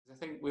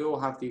think we all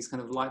have these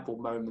kind of light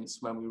bulb moments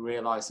when we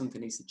realise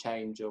something needs to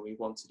change or we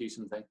want to do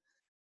something.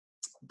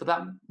 But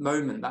that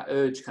moment, that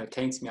urge kind of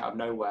came to me out of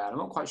nowhere. I'm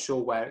not quite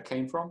sure where it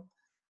came from,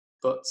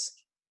 but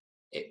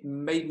it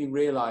made me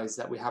realise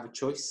that we have a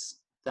choice,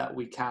 that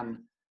we can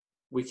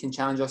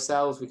challenge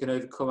ourselves, we can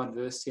overcome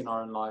adversity in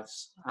our own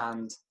lives.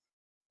 And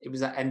it was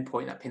that end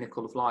point, that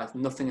pinnacle of life.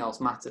 Nothing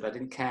else mattered. I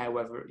didn't care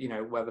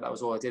whether that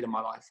was all I did in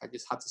my life. I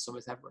just had to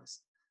summit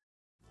Everest.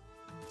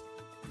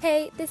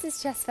 Hey, this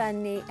is Jess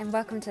Fernley and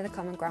welcome to the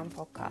Common Ground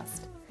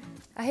podcast.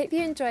 I hope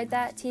you enjoyed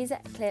that teaser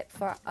clip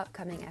for our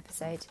upcoming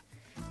episode.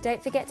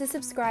 Don't forget to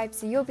subscribe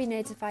so you'll be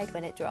notified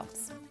when it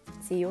drops.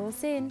 See you all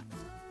soon.